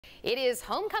It is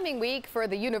homecoming week for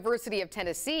the University of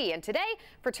Tennessee, and today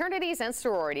fraternities and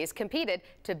sororities competed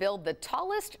to build the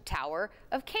tallest tower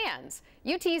of cans.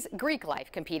 UT's Greek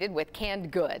Life competed with canned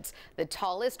goods. The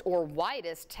tallest or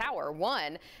widest tower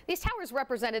won. These towers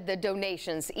represented the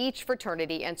donations each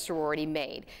fraternity and sorority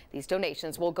made. These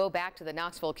donations will go back to the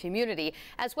Knoxville community,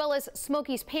 as well as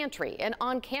Smokey's Pantry, an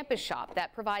on-campus shop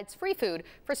that provides free food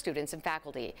for students and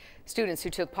faculty. Students who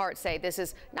took part say this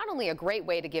is not only a great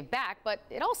way to give back, but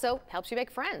it also helps you make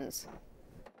friends.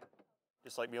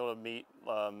 Just like being able to meet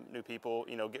new people,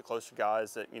 get close to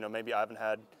guys that, maybe I haven't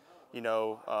had,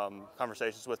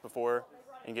 conversations with before,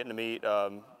 and getting to meet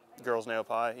girls nail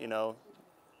pie,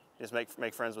 just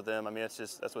make friends with them. I mean,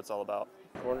 that's what it's all about.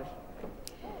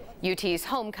 UT's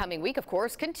homecoming week, of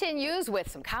course, continues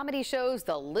with some comedy shows,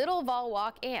 the Little Vol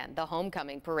Walk, and the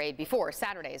homecoming parade before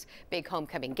Saturday's big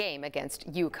homecoming game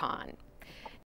against UConn.